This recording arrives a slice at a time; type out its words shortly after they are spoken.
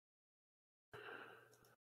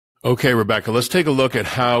Okay, Rebecca, let's take a look at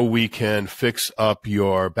how we can fix up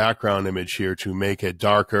your background image here to make it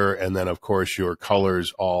darker, and then of course your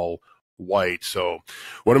colors all white. So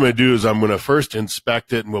what I'm going to do is I'm going to first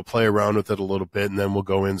inspect it, and we'll play around with it a little bit, and then we'll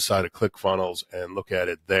go inside of ClickFunnels and look at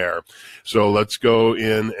it there. So let's go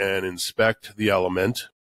in and inspect the element.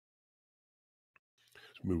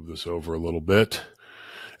 Let's move this over a little bit.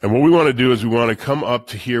 And what we want to do is we want to come up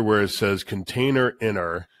to here where it says Container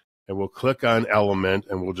Inner, and we'll click on Element,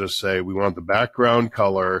 and we'll just say we want the background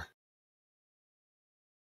color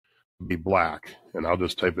to be black. And I'll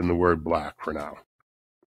just type in the word black for now.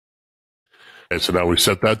 And so now we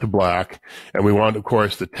set that to black, and we want, of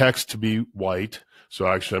course, the text to be white. So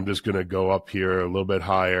actually, I'm just going to go up here a little bit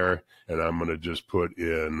higher, and I'm going to just put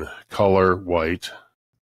in color white.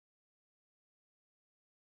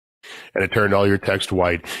 And it turned all your text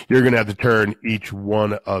white. You're going to have to turn each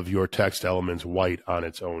one of your text elements white on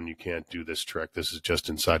its own. You can't do this trick. This is just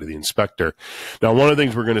inside of the inspector. Now, one of the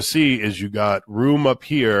things we're going to see is you got room up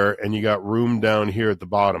here and you got room down here at the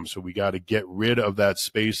bottom. So we got to get rid of that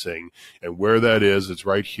spacing. And where that is, it's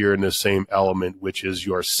right here in the same element, which is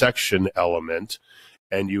your section element.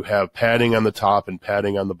 And you have padding on the top and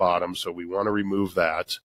padding on the bottom. So we want to remove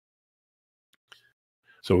that.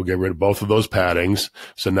 So we'll get rid of both of those paddings.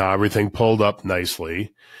 So now everything pulled up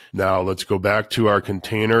nicely. Now let's go back to our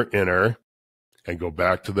Container Inner and go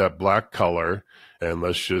back to that black color. And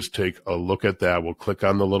let's just take a look at that. We'll click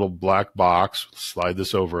on the little black box, slide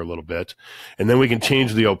this over a little bit, and then we can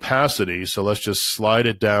change the opacity. So let's just slide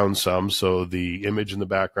it down some so the image in the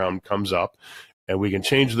background comes up. And we can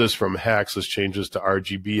change this from hex. Let's change this to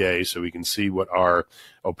RGBA so we can see what our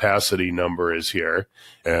opacity number is here.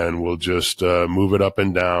 And we'll just move it up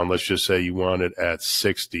and down. Let's just say you want it at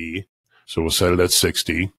 60. So we'll set it at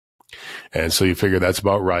 60. And so you figure that's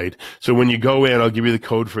about right. So when you go in, I'll give you the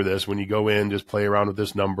code for this. When you go in, just play around with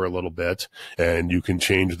this number a little bit, and you can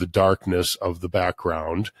change the darkness of the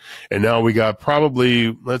background. And now we got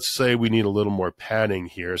probably, let's say we need a little more padding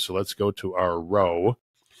here. So let's go to our row.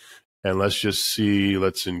 And let's just see,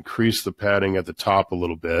 let's increase the padding at the top a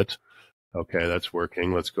little bit. Okay, that's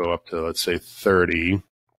working. Let's go up to, let's say, 30.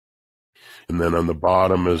 And then on the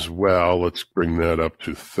bottom as well, let's bring that up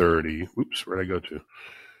to 30. Oops, where'd I go to?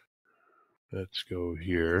 Let's go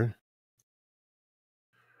here.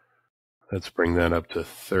 Let's bring that up to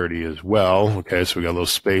 30 as well. Okay, so we got a little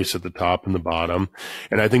space at the top and the bottom.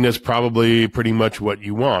 And I think that's probably pretty much what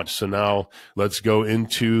you want. So now let's go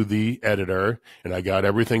into the editor, and I got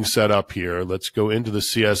everything set up here. Let's go into the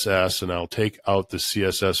CSS, and I'll take out the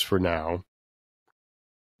CSS for now.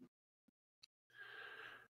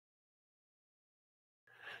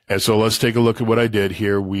 And so let's take a look at what I did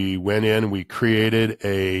here. We went in, we created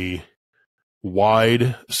a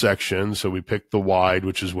wide section. So we picked the wide,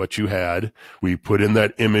 which is what you had. We put in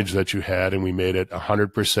that image that you had, and we made it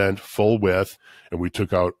 100% full width, and we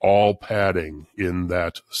took out all padding in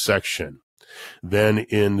that section. Then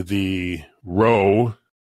in the row,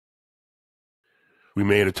 we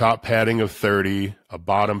made a top padding of 30, a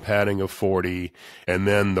bottom padding of 40, and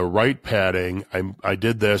then the right padding, I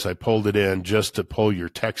did this, I pulled it in just to pull your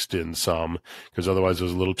text in some, because otherwise it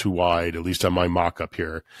was a little too wide, at least on my mock-up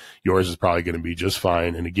here. Yours is probably going to be just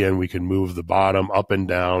fine. And again, we can move the bottom up and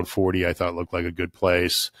down. 40 I thought looked like a good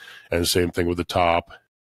place, and the same thing with the top.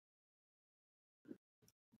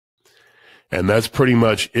 And that's pretty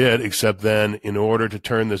much it, except then in order to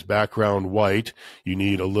turn this background white, you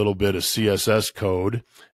need a little bit of CSS code.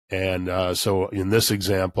 And so in this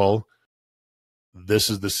example, this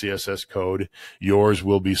is the CSS code. Yours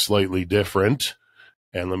will be slightly different.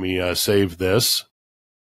 And let me save this.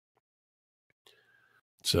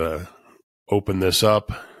 Let's open this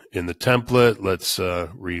up in the template. Let's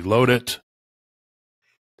reload it.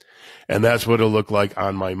 And that's what it'll look like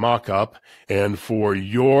on my mock-up. And for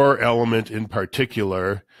your element in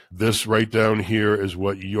particular, this right down here is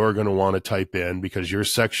what you're going to want to type in, because your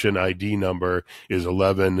section ID number is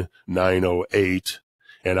 11908.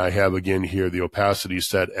 And I have, again, here the opacity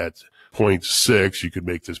set at 0.6. You could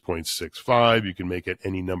make this 0.65. You can make it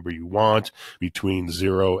any number you want between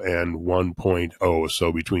 0 and 1.0.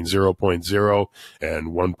 So between 0.0 and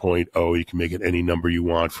 1.0, you can make it any number you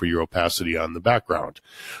want for your opacity on the background.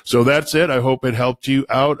 So that's it. I hope it helped you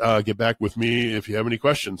out. Get back with me if you have any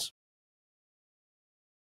questions.